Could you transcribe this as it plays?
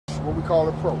what we call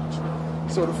approach.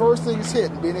 So the first thing is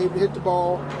hitting, being able to hit the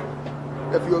ball.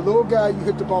 If you're a little guy, you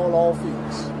hit the ball all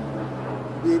fields.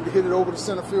 Be able to hit it over the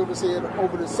center fielder's head,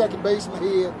 over the second baseman's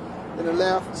head, and the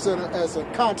left center as a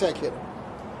contact hitter.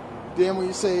 Then when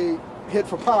you say hit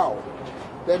for power,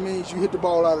 that means you hit the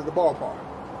ball out of the ballpark.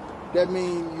 That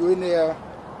means you're in there,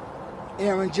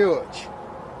 Aaron Judge,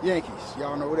 Yankees.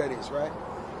 Y'all know what that is, right?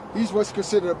 He's what's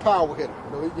considered a power hitter.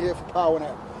 So he can hit for power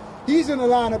now. He's in the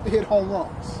lineup to hit home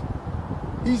runs.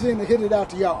 He's in to hit it out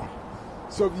the yard.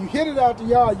 So if you hit it out the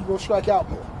yard, you're going to strike out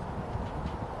more.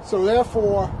 So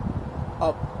therefore,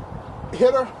 a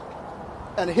hitter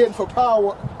and a hitting for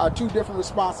power are two different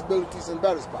responsibilities in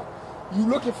batter's box. You're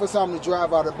looking for something to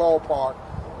drive out of the ballpark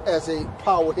as a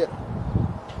power hitter.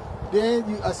 Then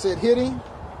I said hitting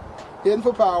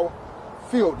for power,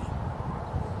 fielding.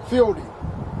 Fielding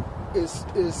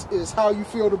is how you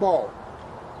field the ball.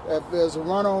 If there's a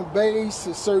run on base,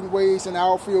 there's certain ways in the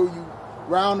outfield you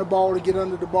round the ball to get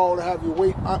under the ball to have your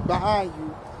weight behind you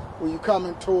when you're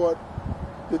coming toward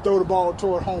to throw the ball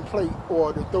toward home plate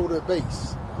or to throw the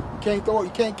base.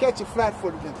 You can't catch it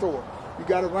flat-footed and throw it. You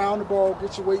got to round the ball,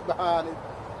 get your weight behind it,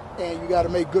 and you got to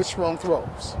make good, strong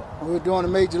throws. When we were doing a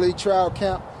Major League trial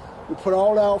camp, we put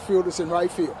all the outfielders in right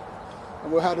field,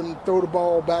 and we'll have them throw the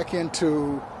ball back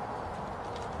into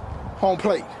home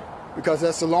plate because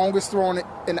that's the longest throw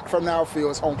from the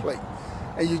outfield is home plate.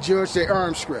 And you judge their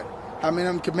arm strength. How many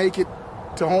of them can make it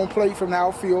to home plate from the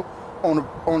outfield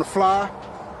on the fly?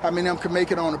 How many of them can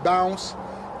make it on the bounce?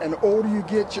 And the older you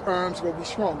get, your arm's going to be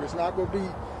stronger. It's not going to be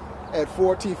at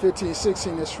 14, 15,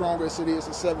 16 as strong as it is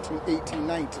at 17, 18,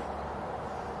 19.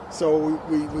 So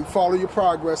we follow your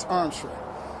progress, arm strength.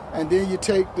 And then you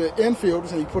take the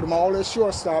infielders and you put them all at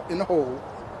shortstop in the hole.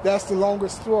 That's the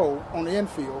longest throw on the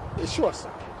infield is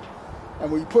shortstop.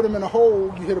 And when you put them in the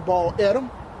hole, you hit a ball at them.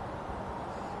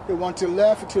 Hit one to the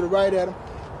left or to the right at them.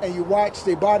 And you watch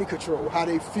their body control, how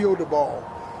they feel the ball,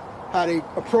 how they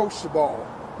approach the ball.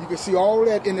 You can see all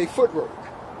that in their footwork.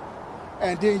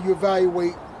 And then you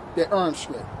evaluate their arm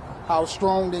strength, how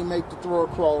strong they make the throw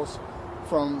across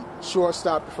from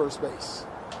shortstop to first base.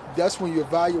 That's when you're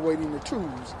evaluating the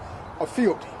tools of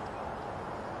fielding.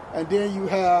 And then you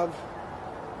have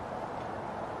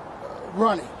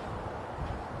running.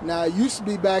 Now, it used to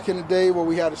be back in the day where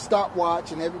we had a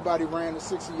stopwatch and everybody ran a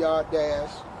 60-yard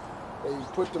dash. They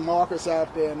put the markers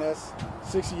out there, and that's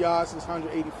 60 yards is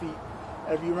 180 feet.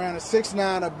 And if you ran a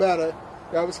 6'9" or better,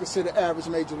 that was considered average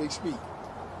major league speed.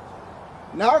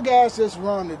 Now guys just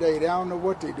run today. They don't know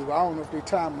what they do. I don't know if they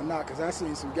time or not, because I've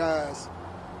seen some guys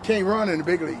can't run in the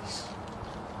big leagues.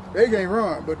 They can't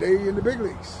run, but they in the big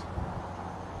leagues.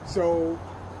 So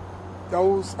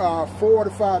those are 4 to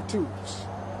 5 tools.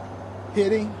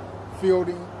 Hitting,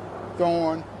 fielding,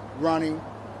 throwing, running,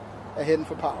 and hitting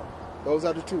for power. Those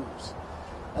are the tools.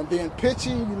 And then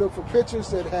pitching, you look for pitchers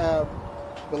that have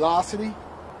velocity.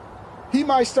 He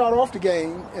might start off the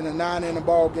game in a 9-inning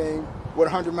ball game with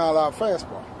a 100-mile-an-hour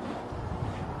fastball.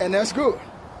 And that's good.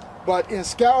 But in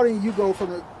scouting, you go from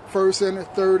the first inning,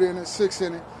 third inning, sixth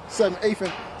inning, seventh, eighth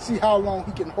inning, see how long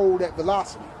he can hold that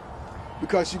velocity.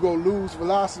 Because you're going to lose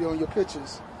velocity on your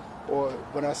pitches, or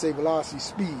when I say velocity,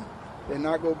 speed. They're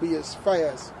not going to be as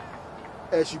fast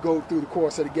as you go through the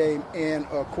course of the game and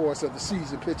course of the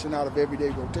season, pitching out of everyday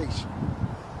rotation.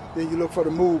 Then you look for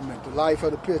the movement, the life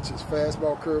of the pitches,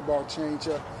 fastball, curveball,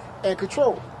 changeup, and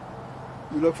control.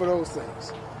 You look for those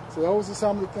things. So those are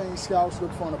some of the things scouts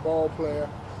look for in a ball player.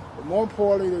 But more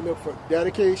importantly, they look for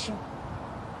dedication,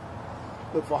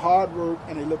 look for hard work,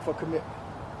 and they look for commitment.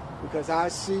 Because I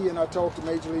see and I talk to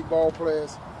major league ball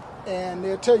players, and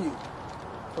they'll tell you,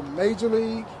 from major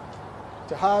league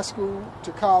to high school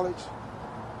to college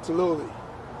to little league,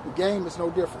 the game is no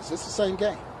difference. It's the same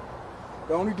game.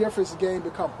 The only difference is the game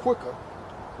become quicker,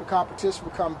 the competition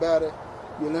become better,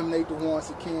 you eliminate the ones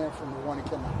that can from the one that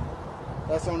cannot.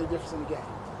 That's the only difference in the game.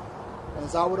 And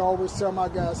as I would always tell my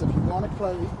guys, if you want to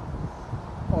play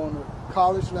on a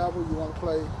college level, you want to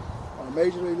play on a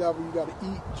major league level, you got to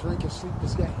eat, drink, and sleep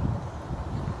this game.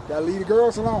 Got to leave the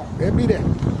girls alone. They'll be there.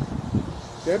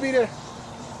 They'll be there.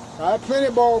 I had plenty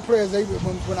of ball players.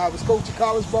 When I was coaching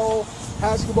college ball,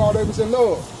 high school ball, they was in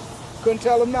love. Couldn't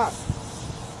tell them not.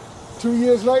 2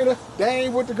 years later, they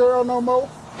ain't with the girl no more,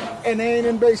 and they ain't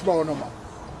in baseball no more.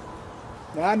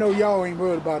 Now, I know y'all ain't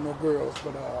worried about no girls,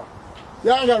 but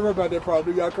y'all ain't got to worry about that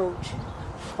problem, do y'all, Coach?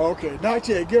 Okay, not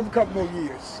yet. Give them a couple more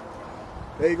years.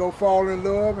 They go fall in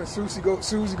love, and Susie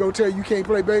go tell you can't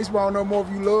play baseball no more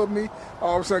if you love me.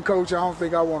 All of a sudden, Coach, I don't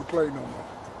think I want to play no more.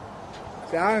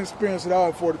 See, I experienced it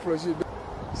all 40-plus years.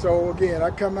 So, again,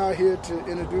 I come out here to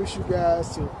introduce you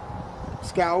guys to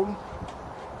scouting,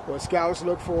 what scouts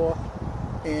look for,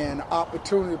 and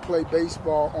opportunity to play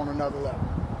baseball on another level.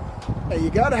 And you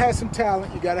got to have some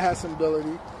talent, you got to have some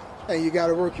ability, and you got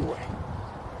to work your way.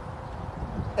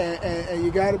 And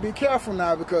you got to be careful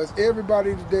now, because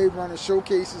everybody today running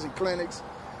showcases and clinics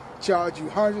charge you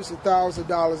hundreds of thousands of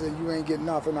dollars, and you ain't getting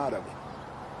nothing out of it.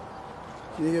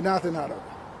 You ain't get nothing out of it.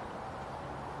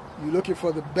 You're looking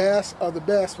for the best of the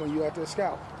best when you're out there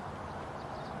scouting.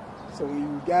 So when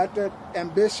you got that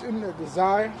ambition, the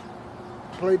desire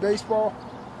to play baseball,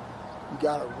 you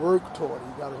got to work toward it.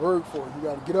 You got to work for it. You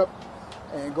got to get up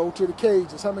and go to the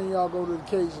cages. How many of y'all go to the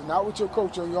cages? Not with your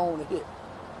coach on your own to hit.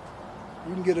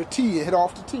 You can get a tee and hit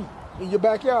off the tee in your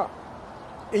backyard,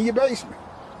 in your basement.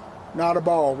 Not a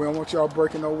ball. We don't want y'all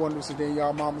breaking no windows, and then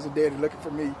y'all mamas and daddy looking for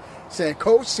me saying,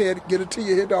 Coach said get a tee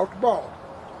and hit off the ball.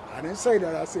 I didn't say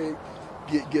that. I said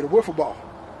get a wiffle ball.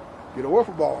 Get a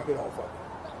wiffle ball and hit off of it.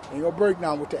 Ain't gonna break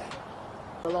down with that.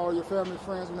 Tell all your family and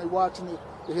friends when they watching it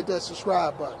to hit that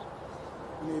subscribe button.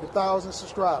 We need 1,000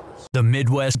 subscribers. The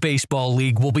Midwest Baseball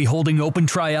League will be holding open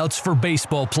tryouts for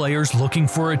baseball players looking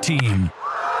for a team.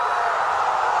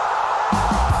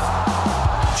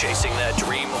 Chasing that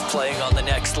dream of playing on the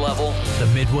next level, the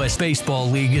Midwest Baseball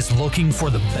League is looking for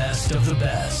the best of the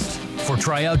best. For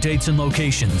tryout dates and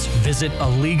locations, visit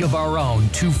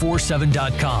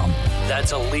aleagueofourown247.com.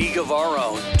 That's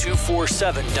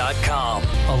aleagueofourown247.com.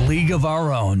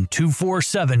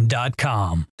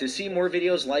 aleagueofourown247.com. To see more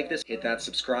videos like this, hit that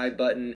subscribe button.